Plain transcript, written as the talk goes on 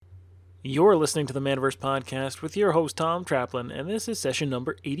You're listening to the Manaverse Podcast with your host, Tom Traplin, and this is session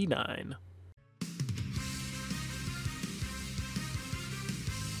number 89.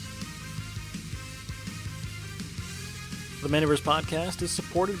 The Manaverse Podcast is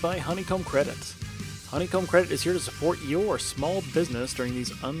supported by Honeycomb Credit. Honeycomb Credit is here to support your small business during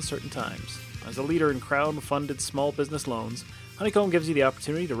these uncertain times. As a leader in crowd-funded small business loans, Honeycomb gives you the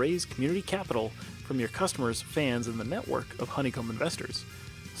opportunity to raise community capital from your customers, fans, and the network of Honeycomb investors.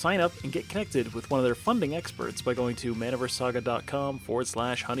 Sign up and get connected with one of their funding experts by going to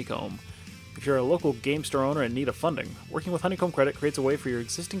manaversesaga.com/honeycomb. If you're a local game store owner and need a funding, working with Honeycomb Credit creates a way for your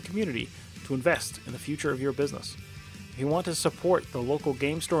existing community to invest in the future of your business. If you want to support the local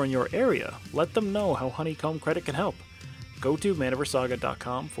game store in your area, let them know how Honeycomb Credit can help. Go to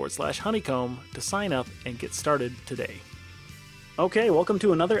manaversesaga.com/honeycomb to sign up and get started today. Okay, welcome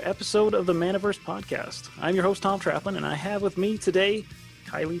to another episode of the Manaverse Podcast. I'm your host, Tom Traplin, and I have with me today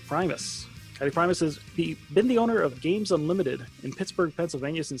Kylie Primus. Kylie Primus has been the owner of Games Unlimited in Pittsburgh,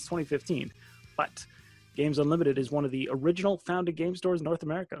 Pennsylvania since 2015. But Games Unlimited is one of the original founded game stores in North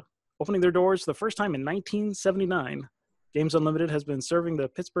America. Opening their doors the first time in 1979, Games Unlimited has been serving the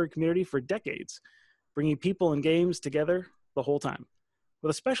Pittsburgh community for decades, bringing people and games together the whole time, with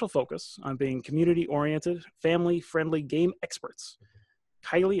a special focus on being community-oriented, family-friendly game experts.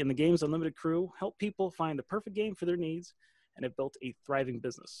 Kylie and the Games Unlimited crew help people find the perfect game for their needs and have built a thriving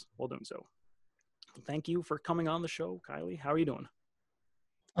business while doing so. Thank you for coming on the show, Kylie. How are you doing?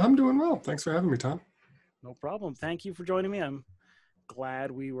 I'm doing well. Thanks for having me, Tom. No problem. Thank you for joining me. I'm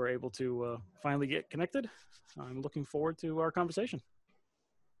glad we were able to finally get connected. I'm looking forward to our conversation.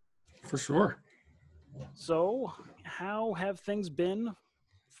 For sure. So, how have things been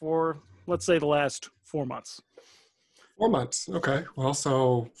for, let's say, the last 4 months? 4 months. Okay. Well,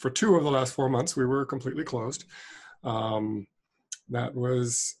 so for 2 of the last 4 months, we were completely closed. That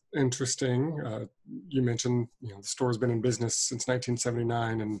was interesting. You mentioned, the store's been in business since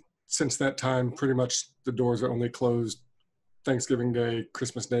 1979, and since that time, pretty much the doors are only closed Thanksgiving Day,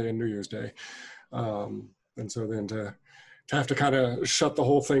 Christmas Day, and New Year's Day. And so then to have to kind of shut the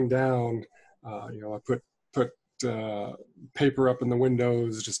whole thing down, I put paper up in the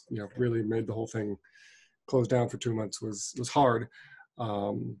windows, just really made the whole thing close down for 2 months was hard.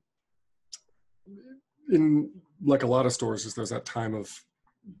 In like a lot of stores, there's that time of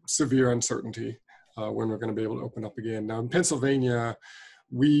severe uncertainty when we're going to be able to open up again. Now in Pennsylvania,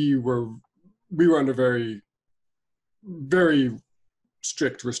 we were under very, very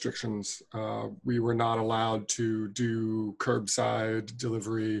strict restrictions. We were not allowed to do curbside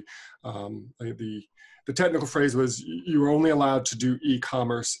delivery. The technical phrase was you were only allowed to do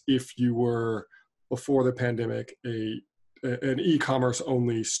e-commerce if you were, before the pandemic, an e-commerce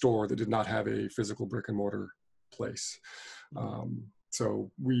only store that did not have a physical brick and mortar place.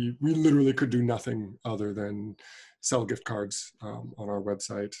 So we literally could do nothing other than sell gift cards on our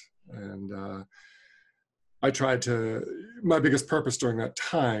website. And I tried to, my biggest purpose during that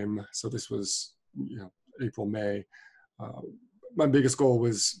time, so this was April, May, my biggest goal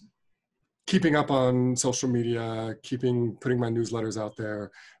was keeping up on social media, putting my newsletters out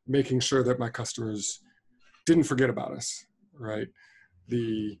there, making sure that my customers didn't forget about us, right?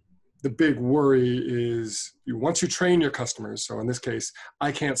 The big worry is once you train your customers, so in this case,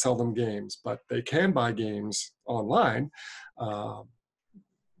 I can't sell them games, but they can buy games online.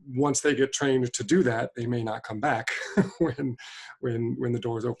 Once they get trained to do that, they may not come back when the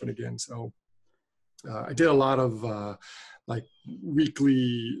doors open again. So I did a lot of like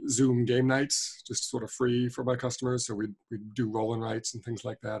weekly Zoom game nights, just sort of free for my customers. So we'd do roll and writes and things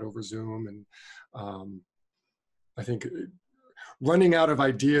like that over Zoom. And I think running out of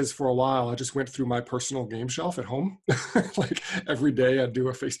ideas for a while, I just went through my personal game shelf at home. Like every day I'd do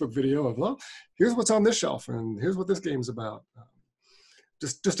a Facebook video of, well, here's what's on this shelf and here's what this game's about.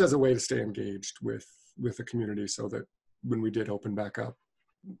 Just as a way to stay engaged with the community so that when we did open back up,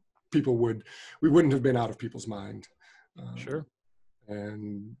 we wouldn't have been out of people's mind. Sure.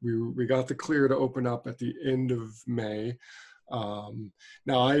 And we got the clear to open up at the end of May.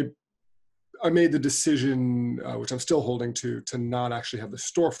 Now I made the decision, which I'm still holding to not actually have the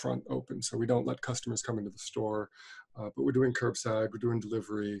storefront open. So we don't let customers come into the store, but we're doing curbside, we're doing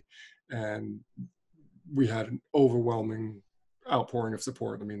delivery, and we had an overwhelming outpouring of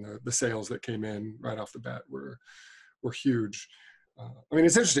support. I mean, the sales that came in right off the bat were huge. I mean,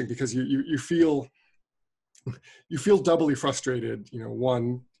 it's interesting because you feel doubly frustrated.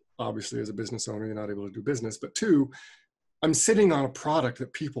 One, obviously as a business owner, you're not able to do business, but two, I'm sitting on a product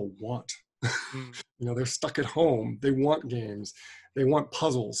that people want. They're stuck at home. They want games. They want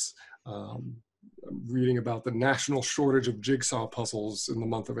puzzles. I'm reading about the national shortage of jigsaw puzzles in the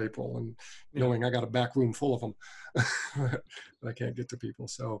month of April, and knowing I got a back room full of them that I can't get to people.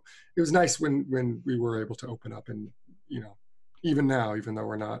 So it was nice when we were able to open up, and even now, even though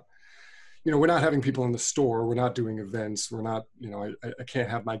we're not having people in the store, we're not doing events, we're not, I can't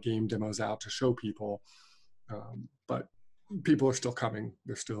have my game demos out to show people, but people are still coming.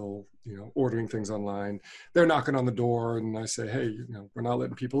 They're still, ordering things online. They're knocking on the door, and I say, hey, we're not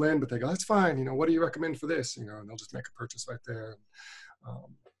letting people in, but they go, that's fine. What do you recommend for this? And they'll just make a purchase right there.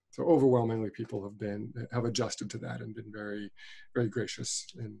 So overwhelmingly, people have adjusted to that and been very, very gracious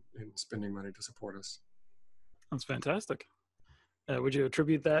in spending money to support us. That's fantastic. Would you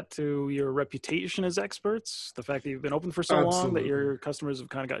attribute that to your reputation as experts? The fact that you've been open for so long that your customers have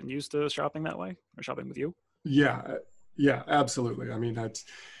kind of gotten used to shopping that way, or shopping with you? Yeah, absolutely. I mean,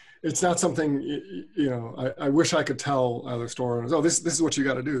 it's not something, I wish I could tell other store owners, oh, this is what you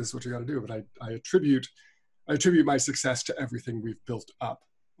got to do. This is what you got to do. But I attribute my success to everything we've built up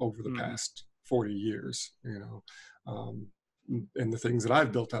over the past 40 years, and the things that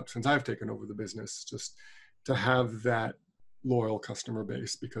I've built up since I've taken over the business, just to have that loyal customer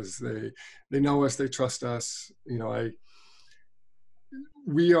base, because they know us, they trust us.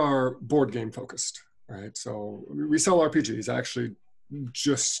 We are board game focused, right? So we sell RPGs. I actually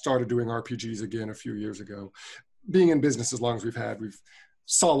just started doing RPGs again a few years ago. Being in business as long as we've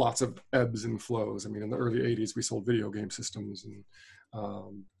saw lots of ebbs and flows. I mean, in the early 80s, we sold video game systems, and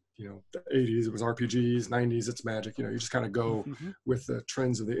the 80s it was RPGs, 90s it's Magic. You just kind of go with the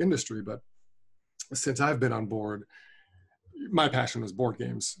trends of the industry. But since I've been on board, my passion was board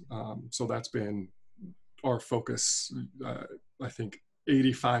games. So that's been our focus. I think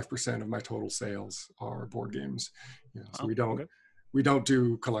 85% of my total sales are board games. So we don't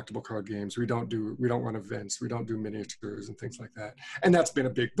do collectible card games. We don't run events. We don't do miniatures and things like that. And that's been a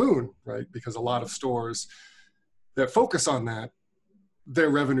big boon, right? Because a lot of stores that focus on that, their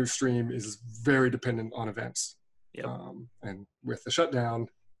revenue stream is very dependent on events. Yep. And with the shutdown,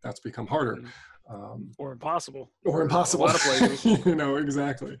 that's become harder. Or impossible. A lot of places.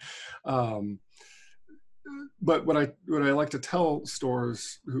 Exactly. But what I like to tell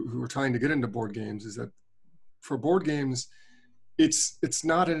stores who are trying to get into board games is that for board games, it's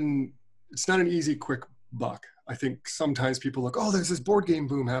not an easy, quick buck. I think sometimes people look, oh, there's this board game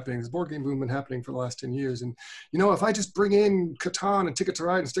boom happening. This board game boom been happening for the last 10 years. And, if I just bring in Catan and Ticket to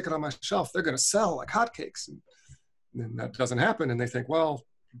Ride and stick it on my shelf, they're going to sell like hotcakes. And then that doesn't happen. And they think, well,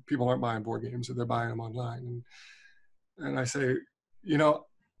 people aren't buying board games, or they're buying them online. And I say,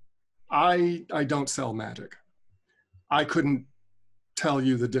 I don't sell Magic. I couldn't tell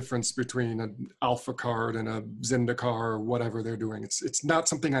you the difference between an Alpha card and a Zendikar or whatever they're doing. It's not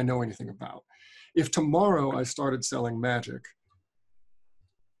something I know anything about. If tomorrow I started selling Magic,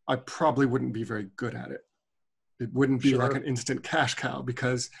 I probably wouldn't be very good at it. It wouldn't be like an instant cash cow,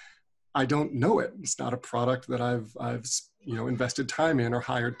 because I don't know it. It's not a product that I've invested time in or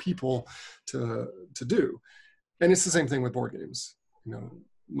hired people to do. And it's the same thing with board games.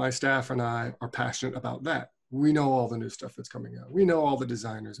 My staff and I are passionate about that. We know all the new stuff that's coming out. We know all the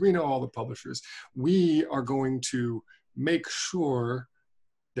designers. We know all the publishers. We are going to make sure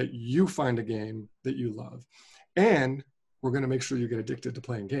that you find a game that you love. And we're going to make sure you get addicted to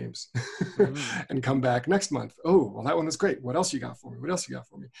playing games and come back next month. Oh, well, that one was great. What else you got for me? What else you got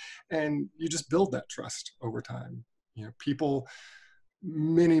for me? And you just build that trust over time. People,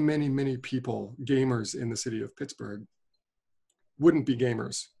 many, many, many people, gamers in the city of Pittsburgh, wouldn't be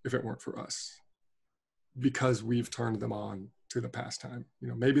gamers if it weren't for us, because we've turned them on to the pastime.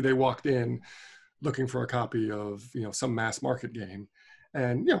 Maybe they walked in looking for a copy of, some mass market game,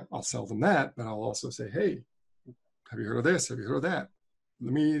 and, I'll sell them that, but I'll also say, hey, have you heard of this? Have you heard of that?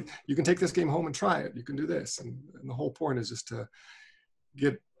 You can take this game home and try it. You can do this. And the whole point is just to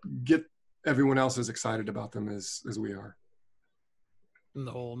get everyone else as excited about them as we are. And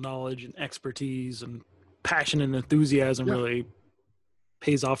the whole knowledge and expertise and passion and enthusiasm really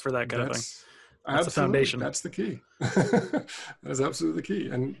pays off for that kind of thing. That's the foundation. That's the key. That is absolutely the key.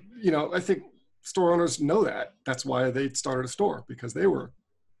 And, I think store owners know that. That's why they started a store, because they were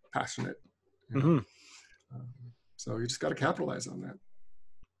passionate. So you just got to capitalize on that.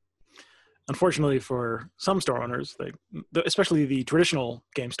 Unfortunately for some store owners, especially the traditional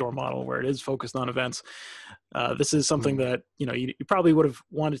game store model where it is focused on events, this is something that, you probably would have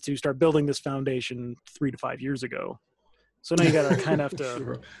wanted to start building this foundation 3 to 5 years ago. So now you got to kind of have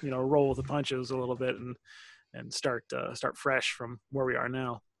to, roll with the punches a little bit and start fresh from where we are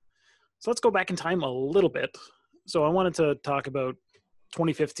now. So let's go back in time a little bit. So I wanted to talk about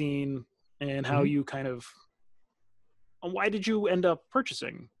 2015 and how you why did you end up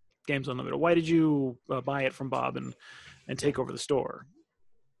purchasing Games Unlimited? Why did you buy it from Bob and take over the store?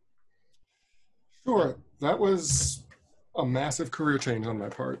 Sure, that was a massive career change on my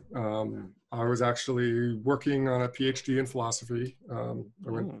part. I was actually working on a PhD in philosophy. I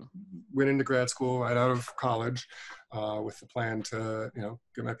went into grad school right out of college with the plan to,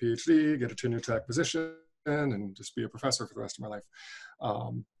 get my PhD, get a tenure track position, and just be a professor for the rest of my life.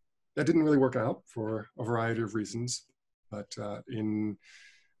 That didn't really work out for a variety of reasons, but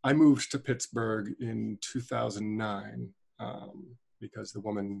I moved to Pittsburgh in 2009 because the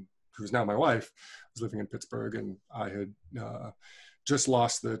woman who's now my wife was living in Pittsburgh, and I had just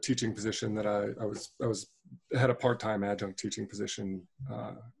lost the teaching position that I had a part-time adjunct teaching position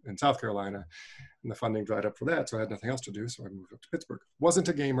in South Carolina, and the funding dried up for that, so I had nothing else to do, so I moved up to Pittsburgh. Wasn't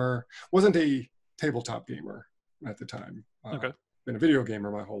a tabletop gamer at the time. Okay. Been a video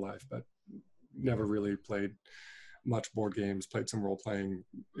gamer my whole life, but never really played much board games, played some role-playing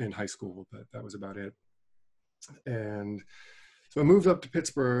in high school, but that was about it. And so I moved up to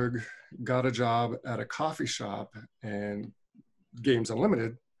Pittsburgh, got a job at a coffee shop, and Games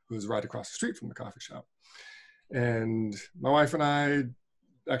Unlimited was right across the street from the coffee shop. And my wife and I,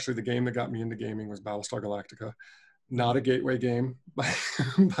 actually the game that got me into gaming was Battlestar Galactica. Not a gateway game by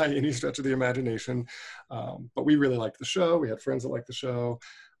any stretch of the imagination, but we really liked the show. We had friends that liked the show.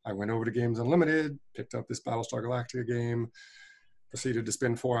 I went over to Games Unlimited, picked up this Battlestar Galactica game, proceeded to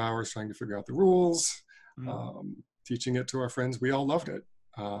spend 4 hours trying to figure out the rules, teaching it to our friends. We all loved it.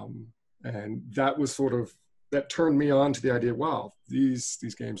 And that was that turned me on to the idea, wow, these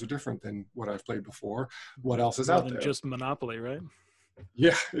games are different than what I've played before. What else is out there? Just Monopoly, right?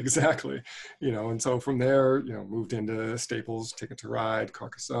 Yeah, exactly. And so from there, moved into Staples, Ticket to Ride,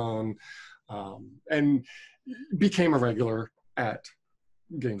 Carcassonne, and became a regular at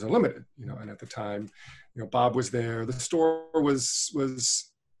Games Unlimited, and at the time, Bob was there. The store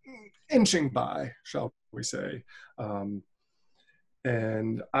was inching by, shall we say.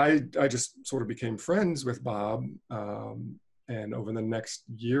 And I just sort of became friends with Bob. And over the next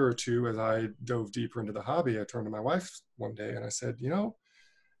year or two, as I dove deeper into the hobby, I turned to my wife one day and I said, because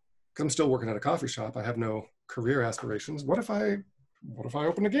I'm still working at a coffee shop, I have no career aspirations. What if I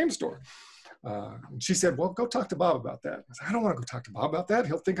open a game store? And she said, well, go talk to Bob about that. I said, I don't want to go talk to Bob about that.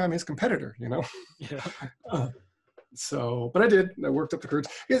 He'll think I'm his competitor, Yeah. But I did. I worked up the courage.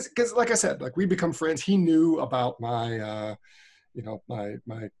 Because like I said, we become friends. He knew about my,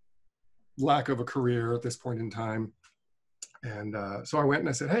 my lack of a career at this point in time. And so I went and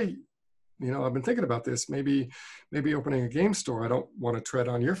I said, hey, I've been thinking about this, maybe opening a game store. I don't want to tread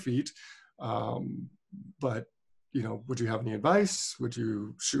on your feet. But, would you have any advice? Would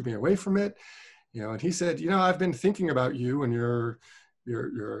you shoot me away from it? And he said, I've been thinking about you, and you're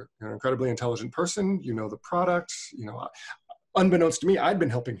an incredibly intelligent person. The product, unbeknownst to me, I'd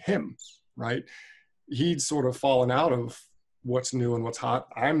been helping him, right? He'd sort of fallen out of what's new and what's hot.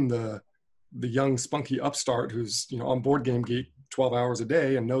 I'm the young spunky upstart who's on Board Game Geek 12 hours a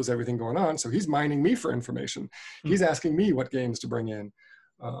day and knows everything going on. So he's mining me for information. He's asking me what games to bring in.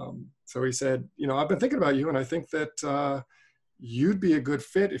 So he said, I've been thinking about you, and I think that you'd be a good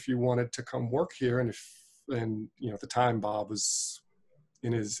fit if you wanted to come work here. And at the time Bob was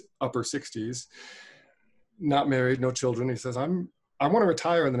in his upper 60s, not married, no children. He says, I want to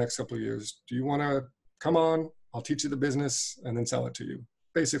retire in the next couple of years. Do you want to come on? I'll teach you the business and then sell it to you.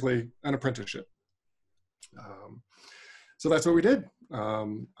 Basically an apprenticeship. So that's what we did.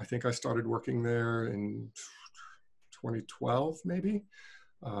 I think I started working there in 2012, maybe.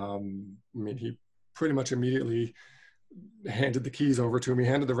 He pretty much immediately handed the keys over to me,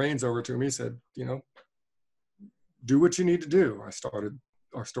 handed the reins over to me, said, do what you need to do. I started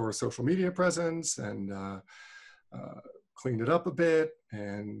our store's social media presence and cleaned it up a bit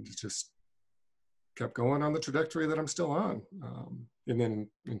and just kept going on the trajectory that I'm still on. And then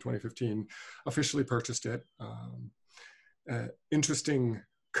in 2015, officially purchased it. Interesting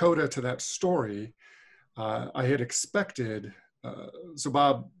coda to that story. I had expected, so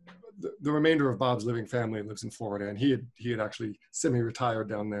Bob, the remainder of Bob's living family lives in Florida, and he had actually semi-retired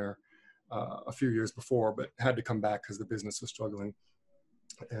down there a few years before, but had to come back because the business was struggling.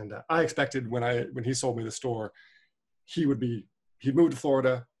 And I expected when he sold me the store, he'd moved to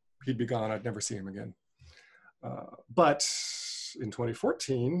Florida, he'd be gone, I'd never see him again. But in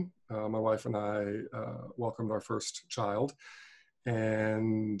 2014, my wife and I welcomed our first child.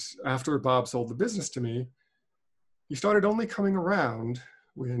 And after Bob sold the business to me, he started only coming around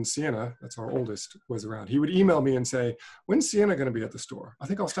when Sienna, that's our oldest, was around. He would email me and say, when's Sienna going to be at the store? I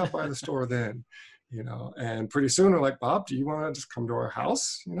think I'll stop by the store then, and pretty soon we're like, Bob, do you want to just come to our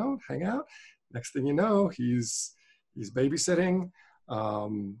house, hang out? Next thing you know, he's babysitting.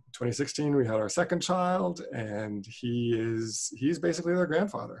 2016, we had our second child, and he's basically their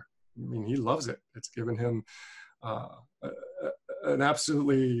grandfather. I mean, he loves it. It's given him an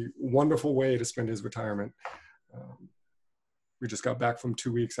absolutely wonderful way to spend his retirement. We just got back from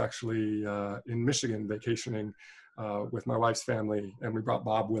 2 weeks actually in Michigan vacationing with my wife's family, and we brought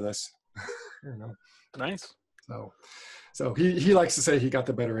Bob with us. You know. Nice. So he likes to say he got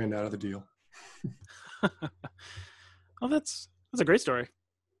the better end out of the deal. Well, that's a great story.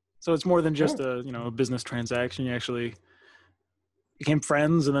 So it's more than just a business transaction. You actually became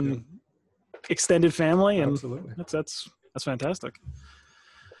friends and then extended family, and absolutely. That's fantastic.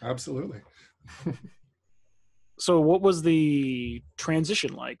 Absolutely. So what was the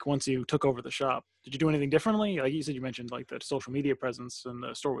transition like once you took over the shop? Did you do anything differently? Like you said, you mentioned like the social media presence, and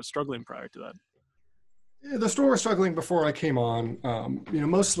the store was struggling prior to that. Yeah, the store was struggling before I came on.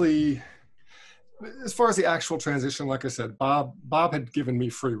 Mostly as far as the actual transition, like I said, Bob had given me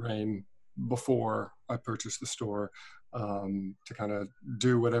free reign before I purchased the store to kind of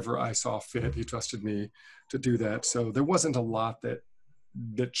do whatever I saw fit. He trusted me to do that. So there wasn't a lot that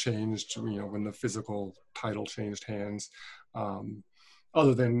changed, when the physical title changed hands.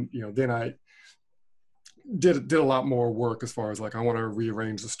 Other than, then I did a lot more work as far as like, I want to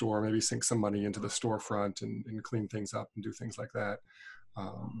rearrange the store, maybe sink some money into the storefront and clean things up and do things like that.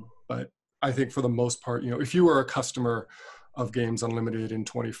 But I think for the most part, if you were a customer of Games Unlimited in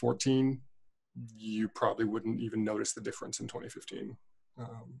 2014, you probably wouldn't even notice the difference in 2015.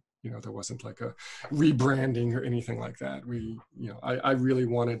 There wasn't like a rebranding or anything like that. I really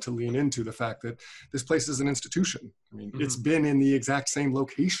wanted to lean into the fact that this place is an institution. I mean, It's been in the exact same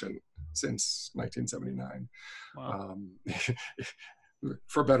location since 1979. Wow.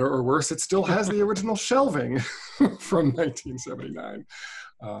 For better or worse, it still has the original shelving from 1979.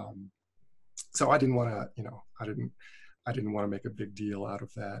 So I didn't want to, I didn't want to make a big deal out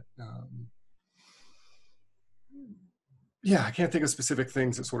of that. I can't think of specific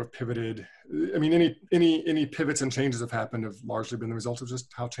things that sort of pivoted. I mean, any pivots and changes have happened have largely been the result of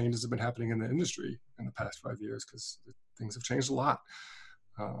just how changes have been happening in the industry in the past 5 years, because things have changed a lot.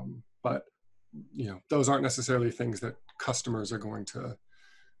 But those aren't necessarily things that customers are going to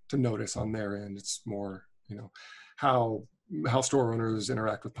notice on their end. It's more, how store owners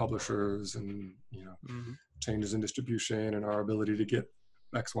interact with publishers, and changes in distribution and our ability to get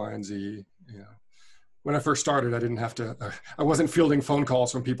X, Y, and Z. When I first started, I wasn't fielding phone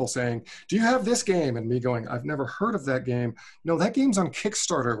calls from people saying, "Do you have this game?" And me going, "I've never heard of that game. No, that game's on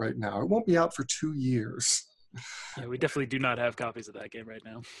Kickstarter right now. It won't be out for 2 years." Yeah, we definitely do not have copies of that game right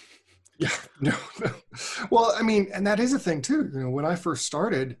now. Yeah, no. Well, I mean, and that is a thing too. When I first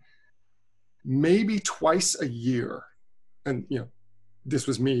started, maybe twice a year, and this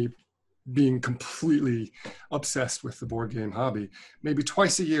was me being completely obsessed with the board game hobby, maybe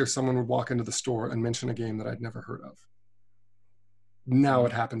twice a year someone would walk into the store and mention a game that I'd never heard of. Now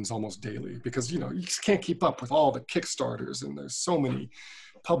it happens almost daily, because you just can't keep up with all the Kickstarters, and there's so many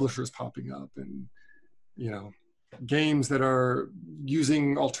publishers popping up, and games that are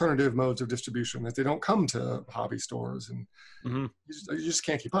using alternative modes of distribution that they don't come to hobby stores, and you just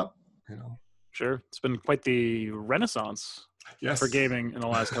can't keep up. Sure, it's been quite the renaissance for gaming in the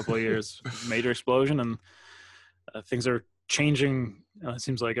last couple of years. Major explosion, and things are changing. It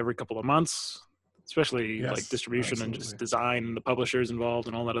seems like every couple of months, especially like distribution and just design, and the publishers involved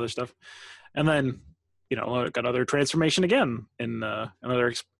and all that other stuff. And then got another transformation again in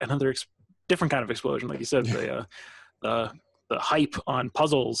another different kind of explosion, like you said. The hype on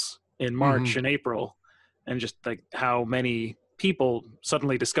puzzles in March and April, and just like how many people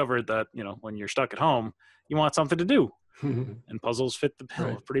suddenly discovered that when you're stuck at home, you want something to do. And puzzles fit the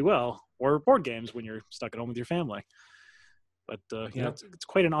bill pretty well, or board games when you're stuck at home with your family. But it's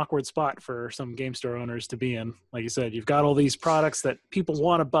quite an awkward spot for some game store owners to be in. Like you said, you've got all these products that people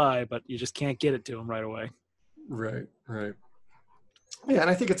want to buy, but you just can't get it to them right away. Right. Yeah, and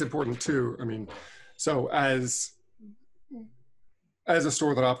I think it's important too. I mean, so as a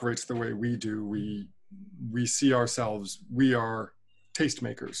store that operates the way we do, we see ourselves, we are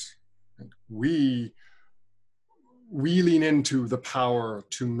tastemakers. We lean into the power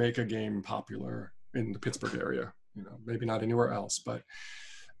to make a game popular in the Pittsburgh area, maybe not anywhere else. But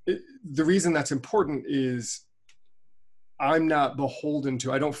the reason that's important is I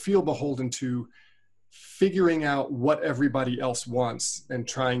don't feel beholden to figuring out what everybody else wants and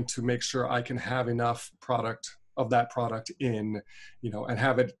trying to make sure I can have enough product of that product and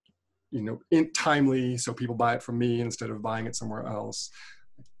have it, in timely, so people buy it from me instead of buying it somewhere else.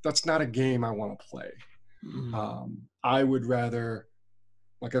 That's not a game I want to play. I would rather,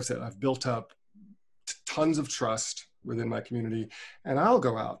 like I've said, I've built up tons of trust within my community, and I'll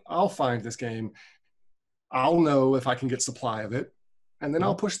go out, I'll find this game, I'll know if I can get supply of it, and then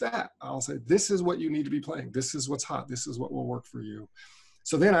I'll push that. I'll say, this is what you need to be playing. This is what's hot. This is what will work for you.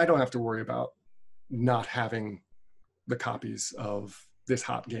 So then I don't have to worry about not having the copies of this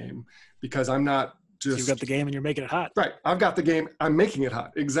hot game, because I'm not just... So you've got the game and you're making it hot. Right. I've got the game. I'm making it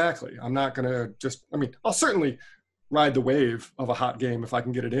hot. Exactly. I'm not going to just, I mean, I'll certainly ride the wave of a hot game if I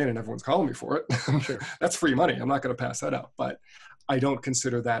can get it in and everyone's calling me for it. Sure. That's free money. I'm not going to pass that up. But I don't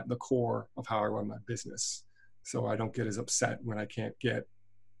consider that the core of how I run my business. So I don't get as upset when I can't get,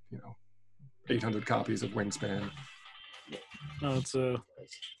 800 copies of Wingspan. No,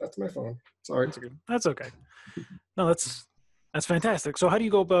 That's my phone. Sorry. That's okay. No, that's fantastic. So how do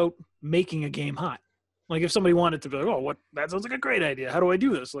you go about making a game hot? Like if somebody wanted to be like, oh, that sounds like a great idea. How do I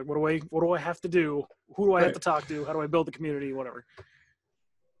do this? Like, what do I have to do? Who do I have to talk to? How do I build the community? Whatever.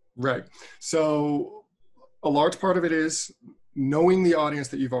 Right. So a large part of it is knowing the audience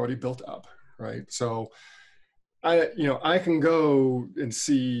that you've already built up. Right. So I can go and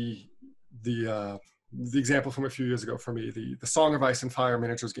see the example from a few years ago for me, the Song of Ice and Fire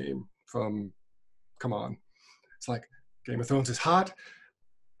miniatures game from Come On. It's like, Game of Thrones is hot.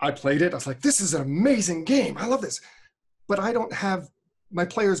 I played it. I was like, this is an amazing game. I love this. But my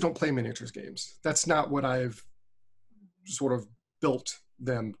players don't play miniatures games. That's not what I've sort of built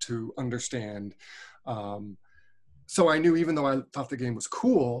them to understand. So I knew, even though I thought the game was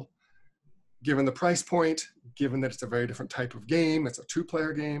cool, given the price point, given that it's a very different type of game, it's a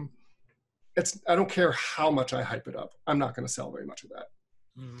 2-player game, I don't care how much I hype it up. I'm not going to sell very much of that.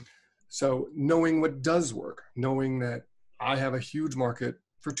 Mm-hmm. So knowing what does work, knowing that I have a huge market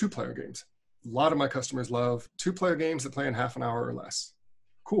for 2-player games. A lot of my customers love 2-player games that play in half an hour or less.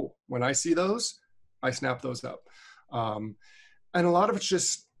 Cool. When I see those, I snap those up. And a lot of it's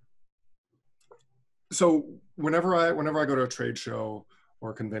just, so whenever I go to a trade show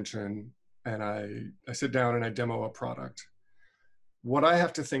or a convention and I sit down and I demo a product, what I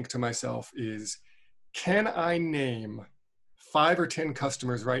have to think to myself is, can I name 5 or 10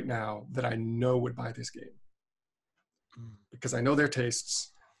 customers right now that I know would buy this game? Because I know their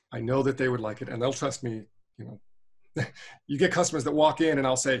tastes, I know that they would like it, and they'll trust me. You get customers that walk in and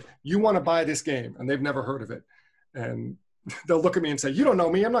I'll say, you want to buy this game, and they've never heard of it. And they'll look at me and say, you don't know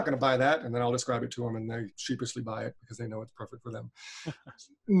me, I'm not going to buy that. And then I'll describe it to them and they sheepishly buy it because they know it's perfect for them.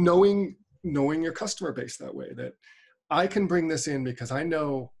 Knowing your customer base that way, that I can bring this in because I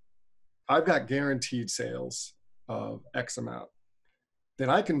know I've got guaranteed sales of X amount. Then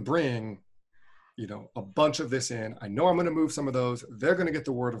I can bring a bunch of this in. I know I'm going to move some of those. They're going to get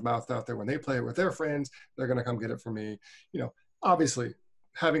the word of mouth out there. When they play it with their friends, they're going to come get it from me. Obviously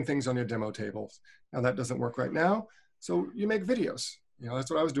having things on your demo tables. Now that doesn't work right now. So you make videos. That's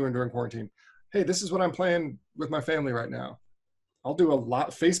what I was doing during quarantine. Hey, this is what I'm playing with my family right now. I'll do a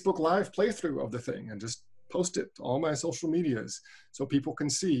Facebook Live playthrough of the thing and just post it to all my social medias so people can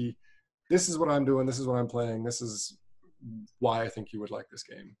see, this is what I'm doing. This is what I'm playing. This is why I think you would like this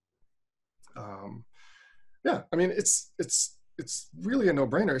game. I mean, it's really a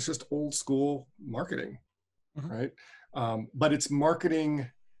no-brainer. It's just old school marketing, right? But it's marketing.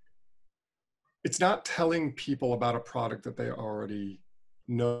 It's not telling people about a product that they already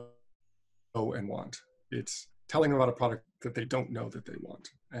know and want. It's telling them about a product that they don't know that they want.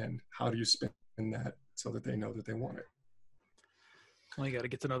 And how do you spin that so that they know that they want it? Well, you got to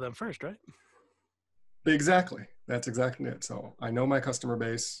get to know them first, right? Exactly. That's exactly it. So I know my customer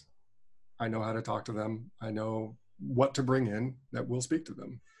base. I know how to talk to them. I know what to bring in that will speak to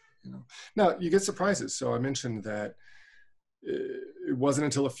them. Now you get surprises. So I mentioned that it wasn't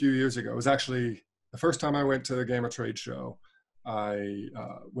until a few years ago. It was actually the first time I went to the Gamer Trade Show. I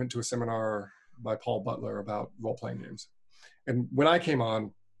went to a seminar by Paul Butler about role-playing games. And when I came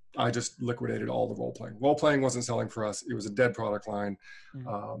on, I just liquidated all the role-playing. Role-playing wasn't selling for us. It was a dead product line.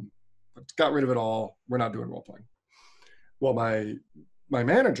 Got rid of it all. We're not doing role-playing. Well, my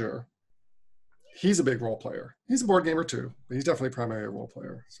manager, he's a big role player. He's a board gamer too, but he's definitely primarily a role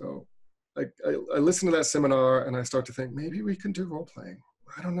player. So I listen to that seminar and I start to think, maybe we can do role playing.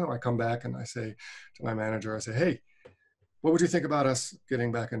 I don't know. I come back and I say to my manager, I say, hey, what would you think about us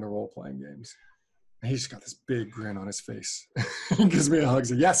getting back into role playing games? And he's got this big grin on his face. He gives me a hug.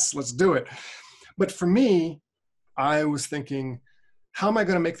 Says, yes, let's do it. But for me, I was thinking, how am I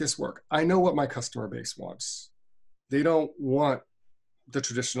going to make this work? I know what my customer base wants. They don't want the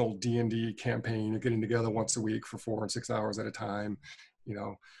traditional D&D campaign. You're getting together once a week for 4 and 6 hours at a time.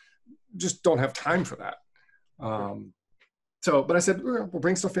 Just don't have time for that. But I said, we'll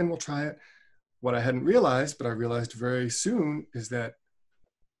bring stuff in, we'll try it. What I hadn't realized, but I realized very soon, is that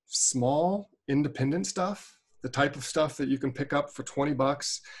small independent stuff the type of stuff that you can pick up for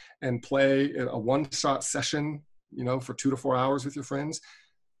 $20 and play a one-shot session, for 2 to 4 hours with your friends,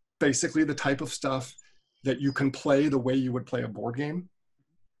 basically the type of stuff that you can play the way you would play a board game,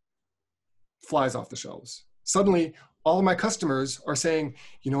 flies off the shelves. Suddenly, all of my customers are saying,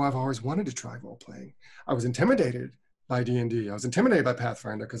 I've always wanted to try role-playing. I was intimidated by D&D. I was intimidated by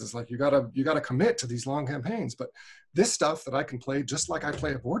Pathfinder because it's like, you gotta commit to these long campaigns. But this stuff that I can play just like I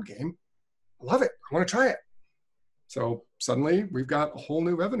play a board game, I love it. I want to try it. So suddenly we've got a whole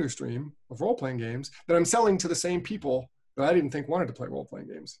new revenue stream of role-playing games that I'm selling to the same people that I didn't think wanted to play role-playing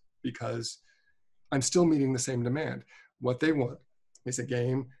games, because I'm still meeting the same demand. What they want is a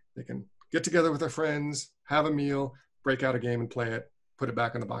game they can get together with their friends, have a meal, break out a game and play it, put it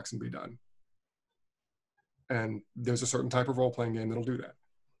back in the box and be done. And there's a certain type of role-playing game that'll do that.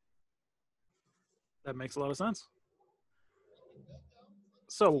 That makes a lot of sense.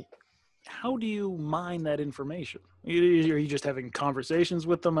 So how do you mine that information? Are you just having conversations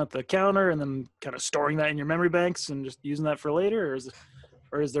with them at the counter and then kind of storing that in your memory banks and just using that for later?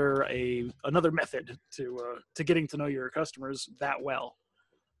 Or is there another method to getting to know your customers that well?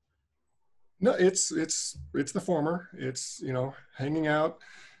 No, it's the former. It's, hanging out,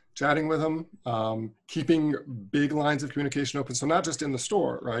 chatting with them, keeping big lines of communication open. So not just in the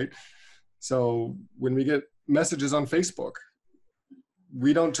store, right? So when we get messages on Facebook,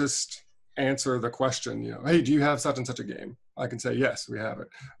 we don't just answer the question, hey, do you have such and such a game? I can say, yes, we have it.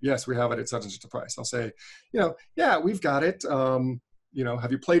 Yes, we have it at such and such a price. I'll say, yeah, we've got it.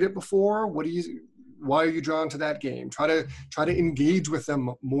 Have you played it before? Why are you drawn to that game? Try to engage with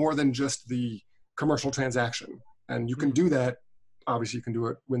them more than just the commercial transaction. And you can do that. Obviously you can do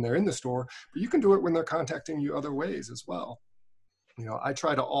it when they're in the store, but you can do it when they're contacting you other ways as well. I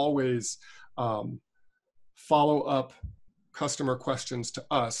try to always follow up customer questions to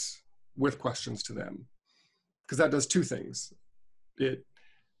us with questions to them, because that does two things. It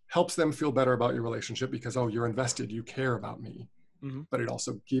helps them feel better about your relationship because, oh, you're invested, you care about me. Mm-hmm. But it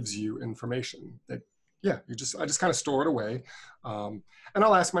also gives you information that, I just kind of store it away. And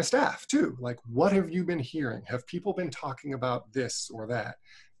I'll ask my staff too, like, what have you been hearing? Have people been talking about this or that?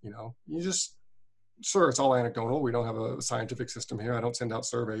 Sure, it's all anecdotal. We don't have a scientific system here. I don't send out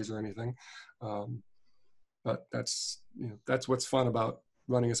surveys or anything. But that's what's fun about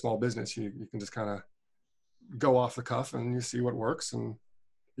running a small business. You can just kind of go off the cuff and you see what works. And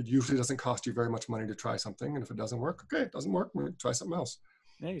it usually doesn't cost you very much money to try something. And if it doesn't work, okay, it doesn't work. We'll try something else.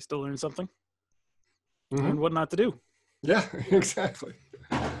 Yeah, you still learn something. Mm-hmm. And what not to do. Yeah, exactly.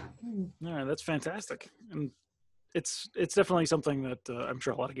 All right, that's fantastic. And it's definitely something that I'm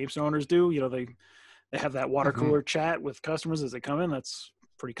sure a lot of game store owners do. They have that water cooler chat with customers as they come in. That's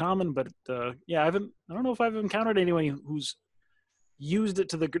pretty common, but I don't know if I've encountered anyone who's used it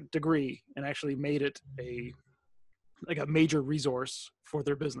to the degree and actually made it a major resource for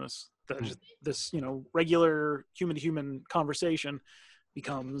their business. That just this, regular human to human conversation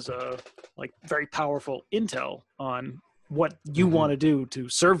becomes very powerful intel on what you want to do to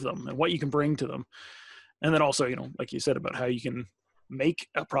serve them and what you can bring to them. And then also, like you said, about how you can make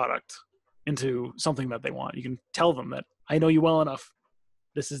a product into something that they want. You can tell them that I know you well enough.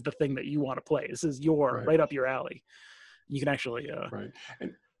 This is the thing that you want to play. This is right up your alley. You can actually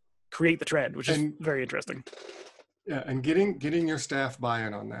create the trend, which is very interesting. Yeah, and getting your staff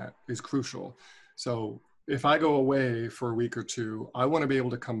buy-in on that is crucial. So if I go away for a week or two, I want to be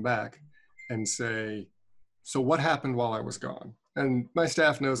able to come back and say, so what happened while I was gone? And my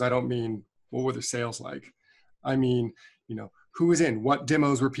staff knows I don't mean, what were the sales like? I mean, who was in? What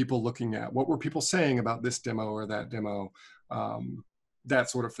demos were people looking at? What were people saying about this demo or that demo? That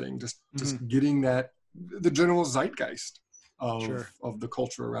sort of thing. Just getting the general zeitgeist of the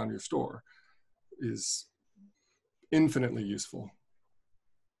culture around your store is infinitely useful.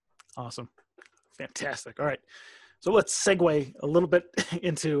 Awesome. Fantastic. All right. So let's segue a little bit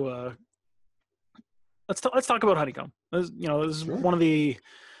into, let's talk about Honeycomb. This is one of the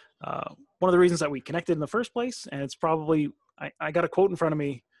reasons that we connected in the first place. And it's probably, I got a quote in front of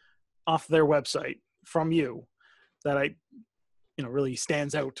me off their website from you that really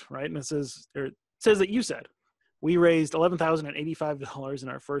stands out, right? And it says that you said, we raised $11,085 in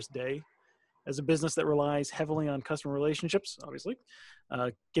our first day. As a business that relies heavily on customer relationships, obviously,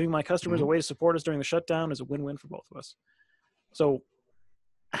 giving my customers a way to support us during the shutdown is a win-win for both of us. So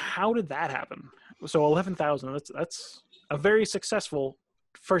how did that happen? So 11,000, that's a very successful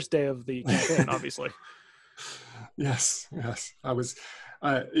first day of the campaign, obviously. Yes. I was,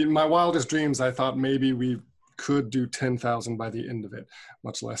 in my wildest dreams, I thought maybe we could do 10,000 by the end of it,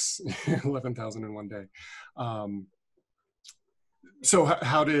 much less 11,000 in one day. So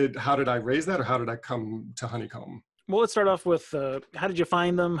how did I raise that, or how did I come to Honeycomb? Well, let's start off with how did you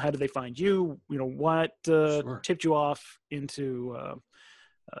find them? How did they find you? What Sure. tipped you off into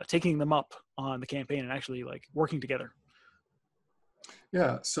taking them up on the campaign and actually like working together?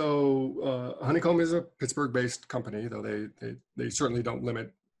 Yeah. So Honeycomb is a Pittsburgh-based company, though they certainly don't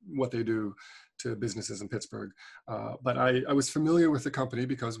limit what they do to businesses in Pittsburgh. But I was familiar with the company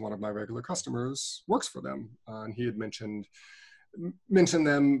because one of my regular customers works for them, and he had mentioned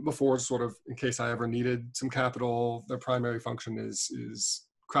them before, sort of in case I ever needed some capital. Their primary function is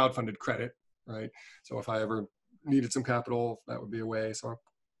crowdfunded credit, right? So if I ever needed some capital, that would be a way. So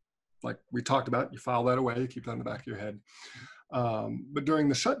like we talked about, you file that away, you keep that in the back of your head. But during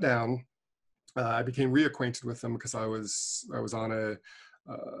the shutdown, I became reacquainted with them because I was on a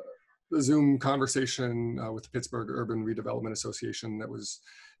Zoom conversation with the Pittsburgh Urban Redevelopment Association that was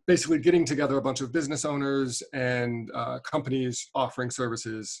basically getting together a bunch of business owners and companies offering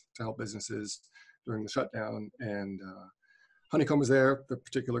services to help businesses during the shutdown. And Honeycomb was there. The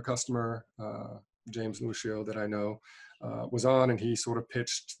particular customer, James Lucio, that I know, was on, and he sort of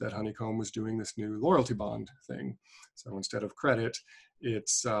pitched that Honeycomb was doing this new loyalty bond thing. So instead of credit,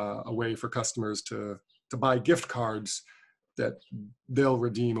 it's a way for customers to buy gift cards that they'll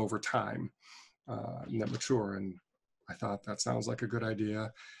redeem over time and that mature. And I thought that sounds like a good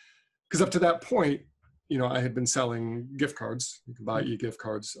idea, because up to that point, I had been selling gift cards. You can buy e-gift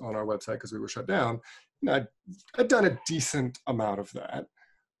cards on our website because we were shut down. I'd done a decent amount of that.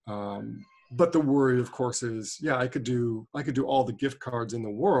 But the worry, of course, is, I could do all the gift cards in the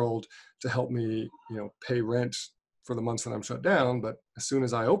world to help me, pay rent for the months that I'm shut down. But as soon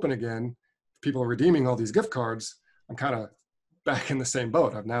as I open again, people are redeeming all these gift cards. I'm kind of back in the same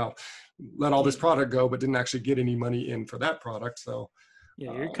boat. I've now let all this product go, but didn't actually get any money in for that product. So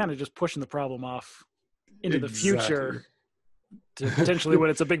yeah, you're kind of just pushing the problem off into the exactly. future to potentially when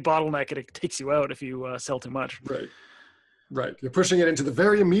it's a big bottleneck and it takes you out if you sell too much. Right. You're pushing it into the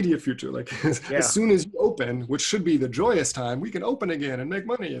very immediate future. Like as soon as you open, which should be the joyous time, we can open again and make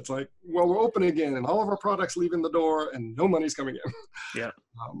money. It's like, well, we're open again and all of our products leaving the door and no money's coming in. Yeah.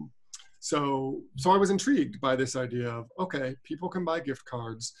 So I was intrigued by this idea of, okay, people can buy gift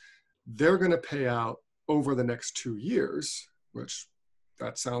cards. They're going to pay out over the next 2 years, which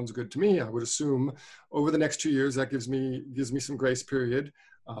that sounds good to me. I would assume over the next 2 years, that gives me some grace period.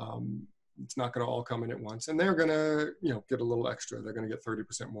 It's not going to all come in at once, and they're going to, get a little extra. They're going to get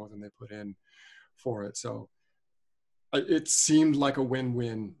 30% more than they put in for it. So it seemed like a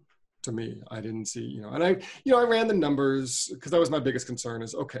win-win to me. I didn't see, and I ran the numbers because that was my biggest concern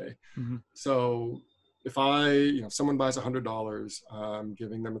is, okay, so if if someone buys $100, I'm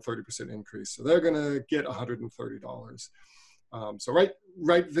giving them a 30% increase. So they're going to get $130. So right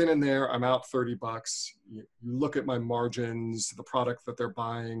then and there, I'm out $30. You look at my margins, the product that they're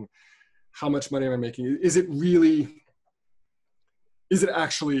buying, how much money am I making? Is it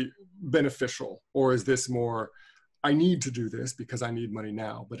actually beneficial? Or is this more, I need to do this because I need money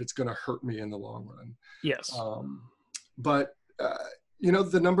now, but it's going to hurt me in the long run? Yes. But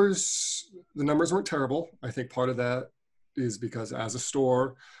the numbers weren't terrible. I think part of that is because as a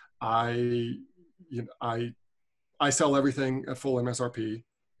store, I sell everything at full MSRP,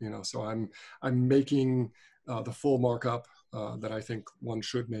 so I'm making the full markup that I think one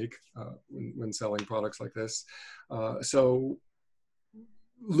should make when selling products like this. So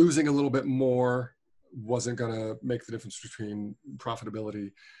losing a little bit more wasn't going to make the difference between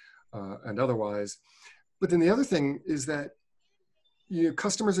profitability and otherwise. But then the other thing is that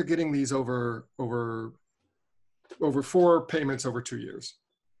customers are getting these over 4 payments over 2 years.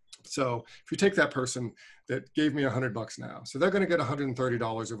 So if you take that person that gave me $100 now, so they're going to get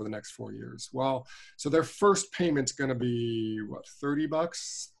 $130 over the next 4 years. Well, so their first payment's going to be what,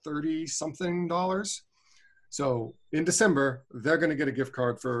 $30, 30 something dollars. So in December, they're going to get a gift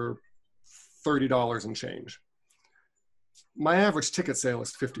card for $30 and change. My average ticket sale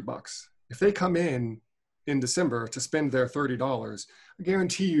is $50. If they come in December to spend their $30, I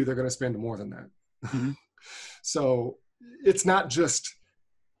guarantee you they're going to spend more than that. Mm-hmm. So it's not just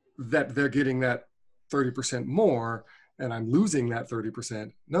that they're getting that 30% more and I'm losing that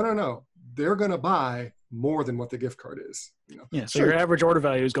 30%. No. They're going to buy more than what the gift card is. Yeah. So your average order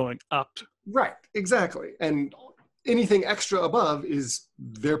value is going up. Right. Exactly. And anything extra above is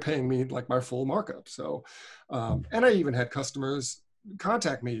they're paying me like my full markup. So, and I even had customers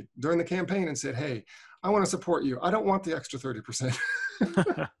contact me during the campaign and said, hey, I want to support you. I don't want the extra 30%.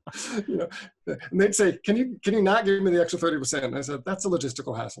 And they'd say, can you not give me the extra 30%? And I said, that's a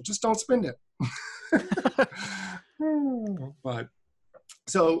logistical hassle. Just don't spend it. But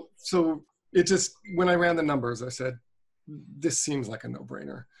so it just, when I ran the numbers, I said, this seems like a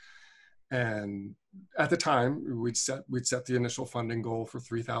no-brainer. And at the time, we'd set the initial funding goal for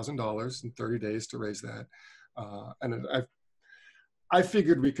 $3,000 in 30 days to raise that. And I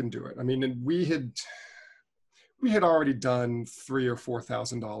figured we can do it. I mean, we had already done $3,000 or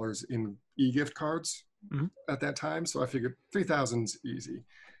 $4,000 in e-gift cards at that time. So I figured 3,000's easy.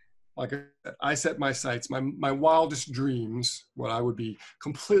 Like I said, I set my sights, my wildest dreams, what I would be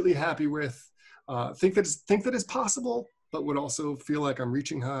completely happy with, think that is possible, but would also feel like I'm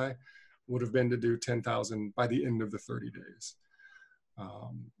reaching high, would have been to do 10,000 by the end of the 30 days.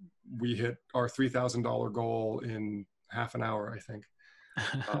 We hit our $3,000 goal in half an hour, I think.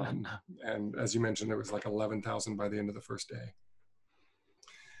 And as you mentioned, it was like 11,000 by the end of the first day.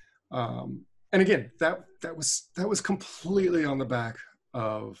 And again, that was completely on the back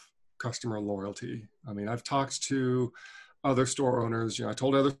of customer loyalty. I mean, I've talked to other store owners. I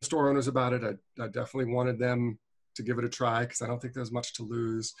told other store owners about it. I definitely wanted them to give it a try because I don't think there's much to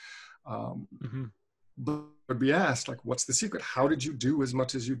lose. But I'd be asked, like, what's the secret? How did you do as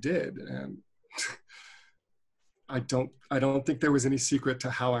much as you did? And I don't think there was any secret to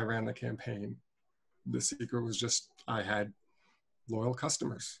how I ran the campaign. The secret was just I had loyal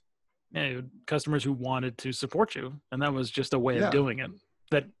customers. Yeah, customers who wanted to support you, and that was just a way of doing it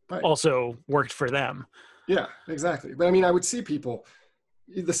that right. also worked for them. Yeah, exactly. But I mean, I would see people,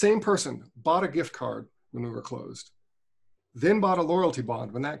 the same person bought a gift card when we were closed, then bought a loyalty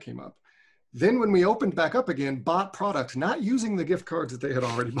bond when that came up. Then when we opened back up again, bought product, not using the gift cards that they had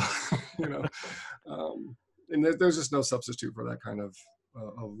already bought, and there's just no substitute for that kind of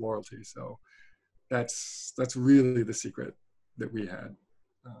loyalty. So that's really the secret that we had.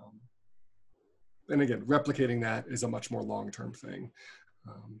 And again, replicating that is a much more long-term thing.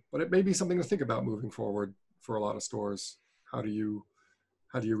 But it may be something to think about moving forward for a lot of stores. How do you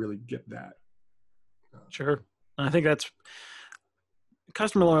really get that? Sure. I think that's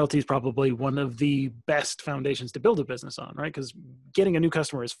customer loyalty is probably one of the best foundations to build a business on, right? Because getting a new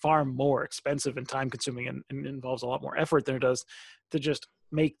customer is far more expensive and time consuming and involves a lot more effort than it does to just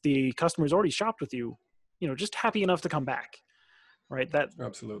make the customers already shopped with you, just happy enough to come back, right? That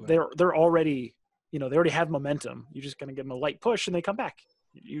absolutely. They're already, they already have momentum. You just kind of give them a light push and they come back.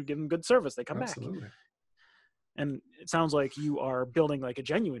 You give them good service, they come absolutely. back. And it sounds like you are building like a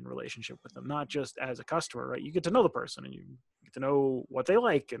genuine relationship with them, not just as a customer, right? You get to know the person and you get to know what they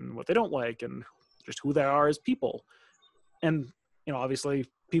like and what they don't like and just who they are as people. And, obviously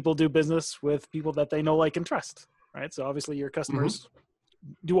people do business with people that they know, like, and trust, right? So obviously your customers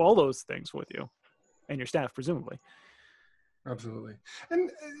do all those things with you and your staff, presumably. Absolutely. And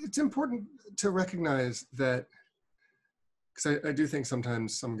it's important to recognize that, because I do think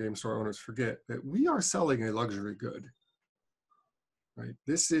sometimes some game store owners forget that we are selling a luxury good, right?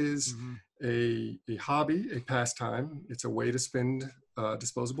 This is a hobby, a pastime. It's a way to spend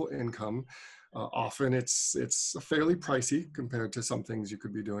disposable income. Often it's fairly pricey compared to some things you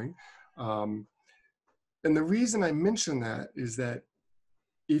could be doing. And the reason I mention that is that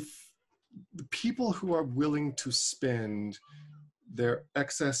if the people who are willing to spend their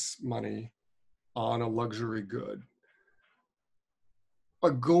excess money on a luxury good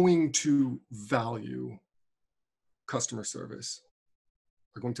are going to value customer service,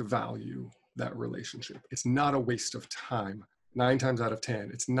 are going to value that relationship. It's not a waste of time. 9 times out of 10,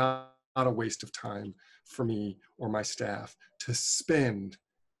 it's not a waste of time for me or my staff to spend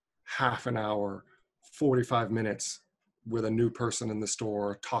half an hour, 45 minutes with a new person in the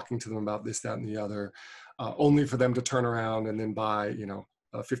store, talking to them about this, that, and the other, only for them to turn around and then buy,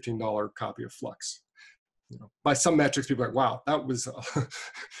 a $15 copy of Flux. By some metrics, people are like, wow, that was,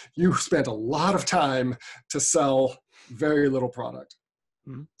 you spent a lot of time to sell very little product.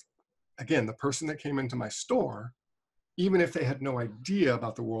 Again, the person that came into my store, even if they had no idea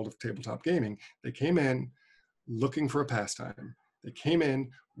about the world of tabletop gaming, they came in looking for a pastime. They came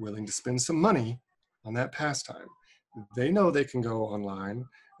in willing to spend some money on that pastime. They know they can go online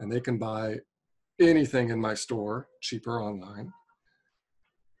and they can buy anything in my store cheaper online.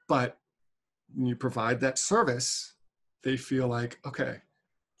 But when you provide that service, they feel like, okay,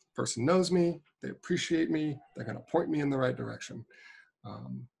 person knows me, they appreciate me, they're going to point me in the right direction.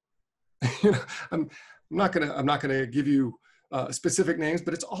 I'm not gonna give you specific names,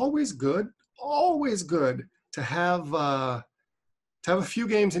 but it's always good to have a few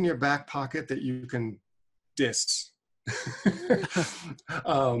games in your back pocket that you can diss in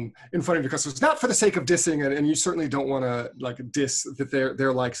front of your customers, not for the sake of dissing, and you certainly don't want to diss that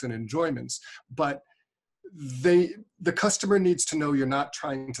their likes and enjoyments, but the customer needs to know you're not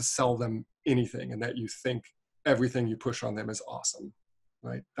trying to sell them anything and that you think everything you push on them is awesome,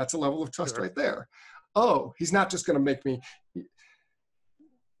 right? That's a level of trust right there. oh, he's not just going to make me.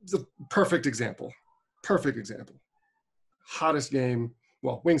 The perfect example. Hottest game.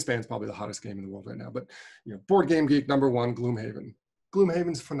 Well, Wingspan's probably the hottest game in the world right now, but Board Game Geek #1, Gloomhaven.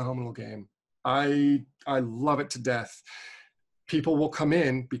 Gloomhaven's a phenomenal game. I love it to death. People will come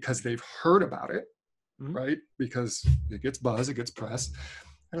in because they've heard about it, right? Because it gets buzz, it gets press.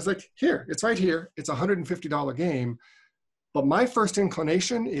 And it's like, here, it's right here. It's a $150 game. But my first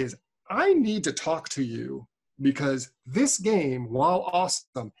inclination is I need to talk to you because this game, while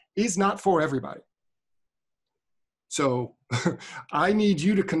awesome, is not for everybody. So I need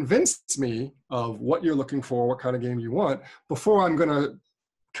you to convince me of what you're looking for, what kind of game you want, before I'm going to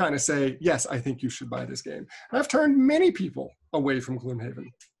kind of say, yes, I think you should buy this game. And I've turned many people away from Gloomhaven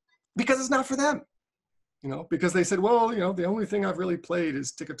because it's not for them, because they said, well, the only thing I've really played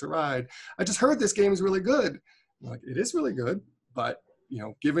is Ticket to Ride. I just heard this game is really good. I'm like, it is really good, but,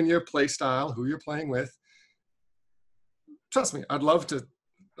 given your play style, who you're playing with, trust me, I'd love to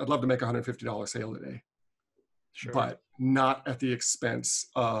make a $150 sale today. Sure. But not at the expense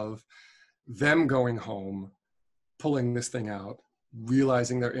of them going home, pulling this thing out,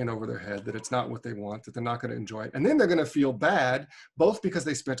 realizing they're in over their head, that it's not what they want, that they're not going to enjoy it. And then they're going to feel bad, both because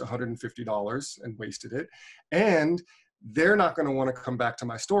they spent $150 and wasted it, and they're not going to want to come back to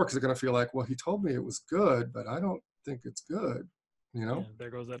my store because they're going to feel like, well, he told me it was good, but I don't think it's good. Yeah, there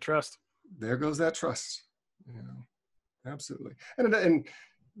goes that trust. Absolutely.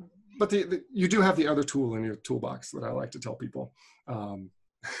 But you do have the other tool in your toolbox that I like to tell people,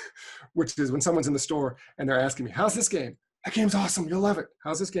 which is when someone's in the store and they're asking me, how's this game? That game's awesome. You'll love it.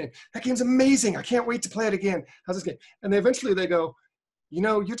 How's this game? That game's amazing. I can't wait to play it again. How's this game? And eventually they go,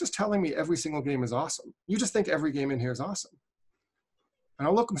 you're just telling me every single game is awesome. You just think every game in here is awesome. And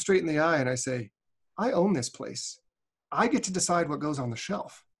I'll look them straight in the eye and I say, I own this place. I get to decide what goes on the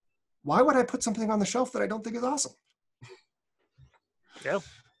shelf. Why would I put something on the shelf that I don't think is awesome? Yeah.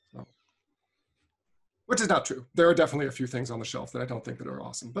 Which is not true. There are definitely a few things on the shelf that I don't think that are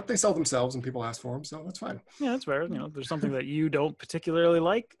awesome, but they sell themselves and people ask for them, so that's fine. Yeah, that's fair. There's something that you don't particularly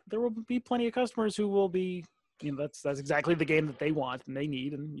like, there will be plenty of customers who will be, that's exactly the game that they want and they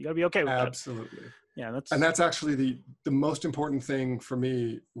need, and you gotta be okay with that. Absolutely. Yeah, that's actually the most important thing for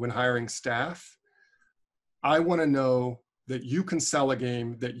me when hiring staff. I want to know that you can sell a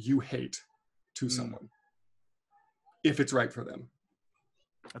game that you hate to someone if it's right for them.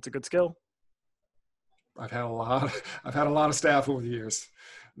 That's a good skill. I've had a lot of staff over the years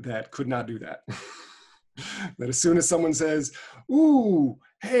that could not do that. That as soon as someone says, ooh,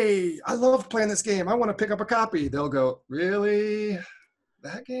 hey, I love playing this game, I want to pick up a copy, they'll go, really?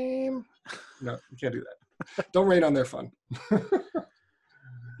 That game? No, you can't do that. Don't rain on their fun.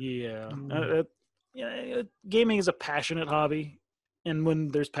 Yeah. Gaming is a passionate hobby. And when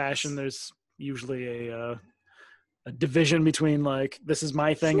there's passion, there's usually a division between like, this is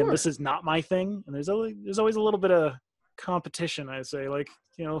my thing and this is not my thing. And there's always a little bit of competition, I say. Like,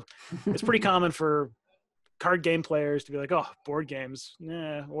 it's pretty common for card game players to be like, oh, board games,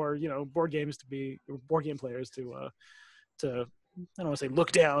 nah, or board game players to I don't want to say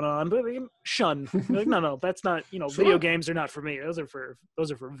look down on, but shun. Like, no, that's not. Sure. Video games are not for me. Those are for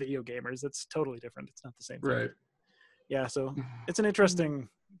video gamers. That's totally different. It's not the same thing. Right. Yeah. So it's an interesting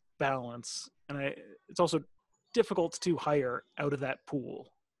balance, and it's also difficult to hire out of that pool,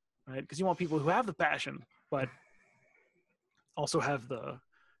 right? Because you want people who have the passion, but also have the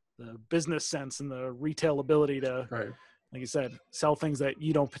business sense and the retail ability to, right, like you said, sell things that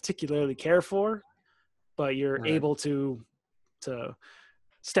you don't particularly care for, but you're able to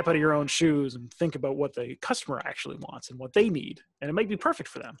step out of your own shoes and think about what the customer actually wants and what they need. And it might be perfect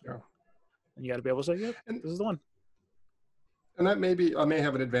for them. Yeah. And you got to be able to say, yeah, this is the one. And that I may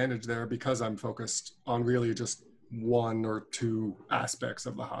have an advantage there because I'm focused on really just one or two aspects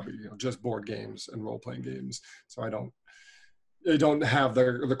of the hobby, just board games and role-playing games. So I don't have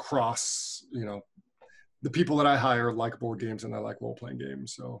the cross, the people that I hire like board games and I like role-playing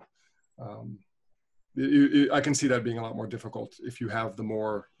games. So I can see that being a lot more difficult if you have the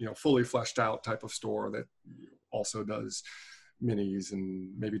more, fully fleshed out type of store that also does minis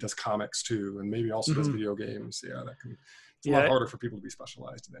and maybe does comics too, and maybe also does video games. Yeah, it's a lot harder for people to be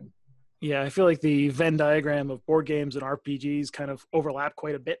specialized then. Yeah, I feel like the Venn diagram of board games and RPGs kind of overlap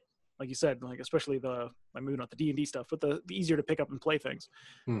quite a bit. Like you said, like especially maybe not the D&D stuff, but the easier to pick up and play things.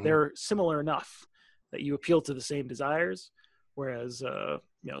 Mm-hmm. They're similar enough that you appeal to the same desires. Whereas,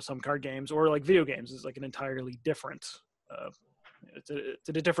 some card games or like video games is like an entirely different, it's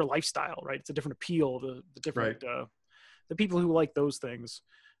a different lifestyle, right? It's a different appeal. The different, the people who like those things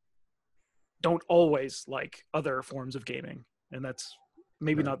don't always like other forms of gaming. And that's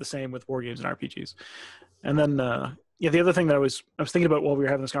maybe not the same with war games and RPGs. And then, the other thing that I was thinking about while we were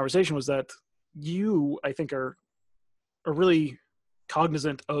having this conversation was that you, I think, are really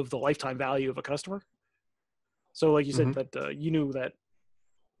cognizant of the lifetime value of a customer. So like you said, that you knew that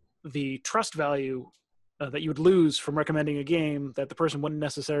the trust value that you would lose from recommending a game that the person wouldn't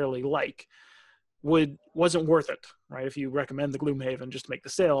necessarily like wasn't worth it, right? If you recommend the Gloomhaven just to make the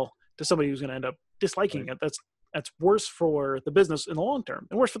sale to somebody who's going to end up disliking it, that's worse for the business in the long term,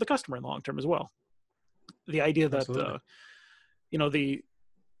 and worse for the customer in the long term as well. The idea that the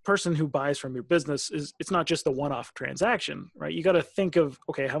person who buys from your business it's not just a one-off transaction, right? You got to think of,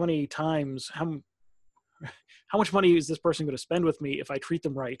 okay, how many times, how much money is this person going to spend with me if I treat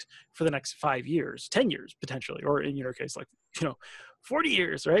them right for the next 5 years, 10 years potentially, or in your case, 40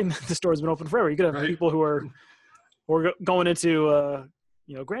 years, right? And the store's been open forever. You could have people who are going into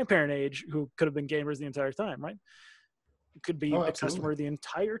grandparent age who could have been gamers the entire time, right? It could be a customer the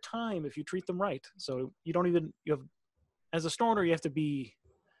entire time if you treat them right. So as a store owner, you have to be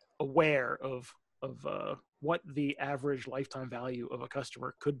aware of what the average lifetime value of a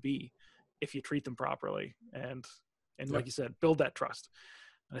customer could be if you treat them properly, and like you said, build that trust.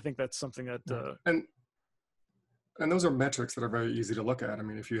 And I think that's something that and those are metrics that are very easy to look at. I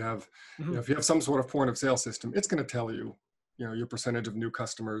mean, if you have if you have some sort of point of sale system, it's going to tell you your percentage of new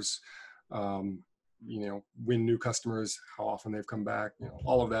customers, win new customers, how often they've come back,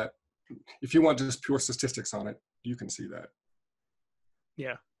 all of that. If you want just pure statistics on it, you can see that.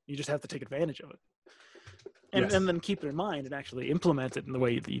 Yeah, you just have to take advantage of it. And then keep it in mind and actually implement it in the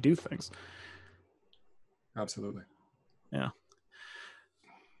way that you do things. Absolutely. Yeah.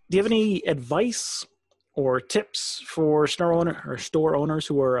 Do you have any advice or tips for store owners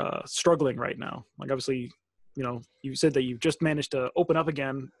who are struggling right now? Like, obviously, you said that you've just managed to open up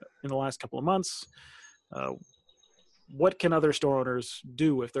again in the last couple of months. What can other store owners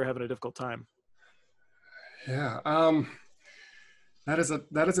do if they're having a difficult time? Yeah. That is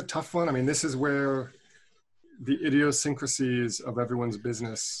a tough one. I mean, this is where the idiosyncrasies of everyone's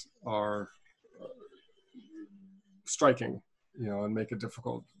business are striking, and make it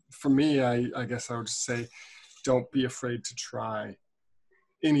difficult. For me, I guess I would just say, don't be afraid to try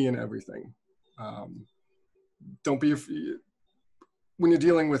any and everything. Don't be when you're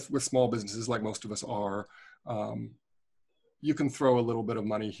dealing with small businesses, like most of us are. You can throw a little bit of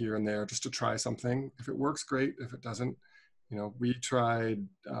money here and there just to try something. If it works, great. If it doesn't, we tried.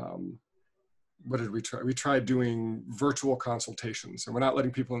 What did we try? We tried doing virtual consultations. So we're not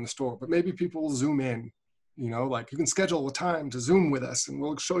letting people in the store, but maybe people will Zoom in, like you can schedule a time to Zoom with us and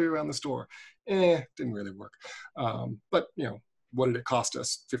we'll show you around the store. Didn't really work. But what did it cost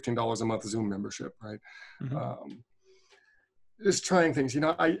us? $15 a month Zoom membership, right? Just trying things,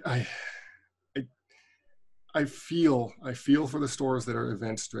 I feel for the stores that are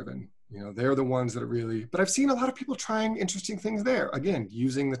events driven. They're the ones that are really, but I've seen a lot of people trying interesting things there. Again,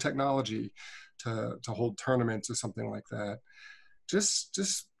 using the technology to hold tournaments or something like that.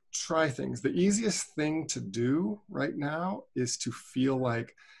 Just try things. The easiest thing to do right now is to feel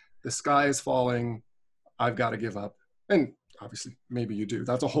like the sky is falling. I've got to give up. And obviously maybe you do,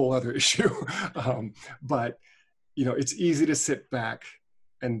 that's a whole other issue. But it's easy to sit back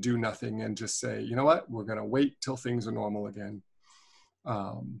and do nothing and just say, you know what, we're going to wait till things are normal again.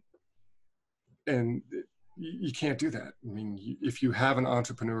 And you can't do that. I mean, if you have an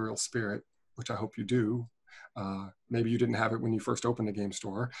entrepreneurial spirit, which I hope you do, maybe you didn't have it when you first opened a game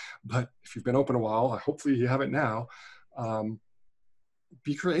store, but if you've been open a while, hopefully you have it now.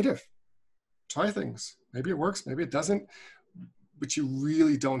 Be creative, try things. Maybe it works, maybe it doesn't, but you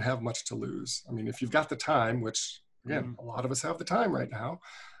really don't have much to lose. I mean, if you've got the time, which again, a lot of us have the time right now,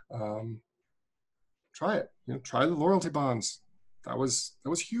 try it. Try the loyalty bonds. That was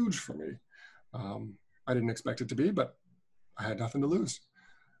huge for me. I didn't expect it to be, but I had nothing to lose.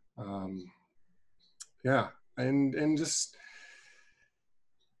 And just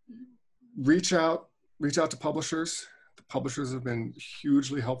reach out to publishers. The publishers have been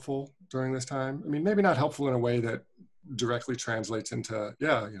hugely helpful during this time. I mean, maybe not helpful in a way that directly translates into,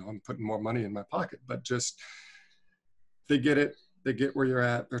 I'm putting more money in my pocket, but just, they get it. They get where you're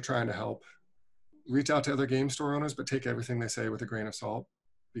at. They're trying to help. Reach out to other game store owners, but take everything they say with a grain of salt,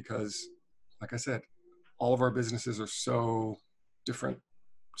 because like I said, all of our businesses are so different,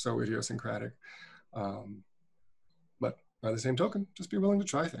 so idiosyncratic. But by the same token, just be willing to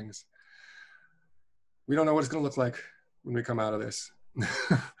try things. We don't know what it's going to look like when we come out of this.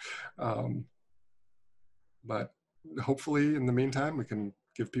 But hopefully in the meantime, we can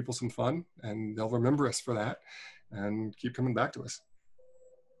give people some fun and they'll remember us for that and keep coming back to us.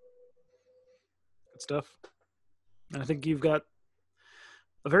 Good stuff. And I think you've got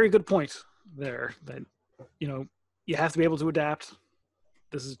a very good point there that, you have to be able to adapt.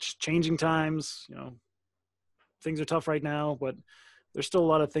 This is changing times, things are tough right now, but there's still a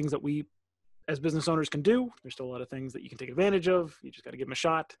lot of things that we as business owners can do. There's still a lot of things that you can take advantage of. You just got to give them a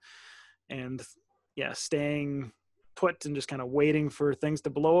shot. And staying put and just kind of waiting for things to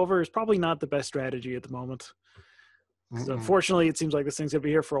blow over is probably not the best strategy at the moment. Because unfortunately, it seems like this thing's going to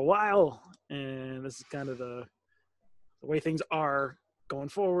be here for a while. And this is kind of the way things are going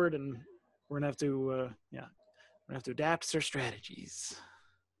forward. And we're going to have to adapt our strategies.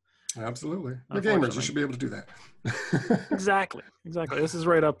 Absolutely. The gamers, you should be able to do that. Exactly. This is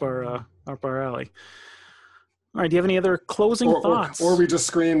right up our alley. All right. Do you have any other closing thoughts? Or we just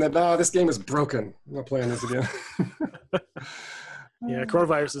scream that, this game is broken. I'm not playing this again. Yeah,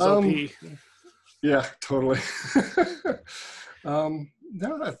 coronavirus is OP. Yeah, totally. No,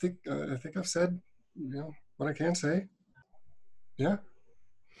 I think I've said, what I can say. Yeah.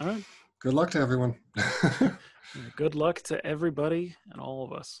 All right. Good luck to everyone. Good luck to everybody and all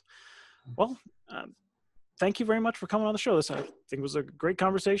of us. Well, thank you very much for coming on the show. This, I think, was a great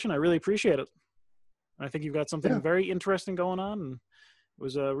conversation. I really appreciate it. I think you've got something very interesting going on, and it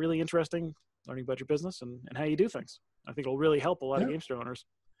was really interesting learning about your business and how you do things. I think it'll really help a lot of game store owners.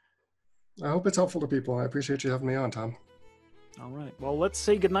 I hope it's helpful to people. I appreciate you having me on, Tom. All right. Well, let's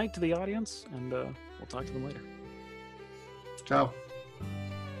say goodnight to the audience, and we'll talk to them later. Ciao.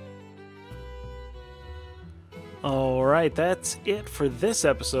 All right, that's it for this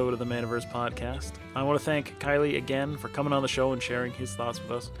episode of the Manaverse podcast. I want to thank Kylie again for coming on the show and sharing his thoughts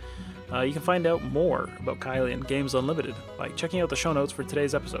with us. You can find out more about Kylie and Games Unlimited by checking out the show notes for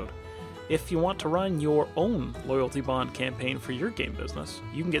today's episode. If you want to run your own loyalty bond campaign for your game business,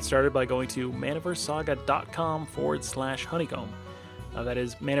 you can get started by going to manaversesaga.com/honeycomb. That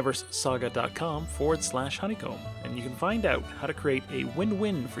is manaversesaga.com/honeycomb. And you can find out how to create a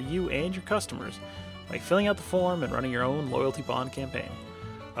win-win for you and your customers by filling out the form and running your own loyalty bond campaign.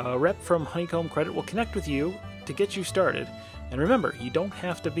 A rep from Honeycomb Credit will connect with you to get you started. And remember, you don't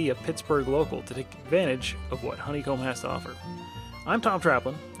have to be a Pittsburgh local to take advantage of what Honeycomb has to offer. I'm Tom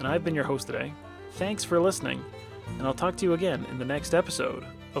Traplin, and I've been your host today. Thanks for listening, and I'll talk to you again in the next episode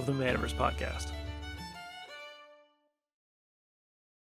of the Manaverse Podcast.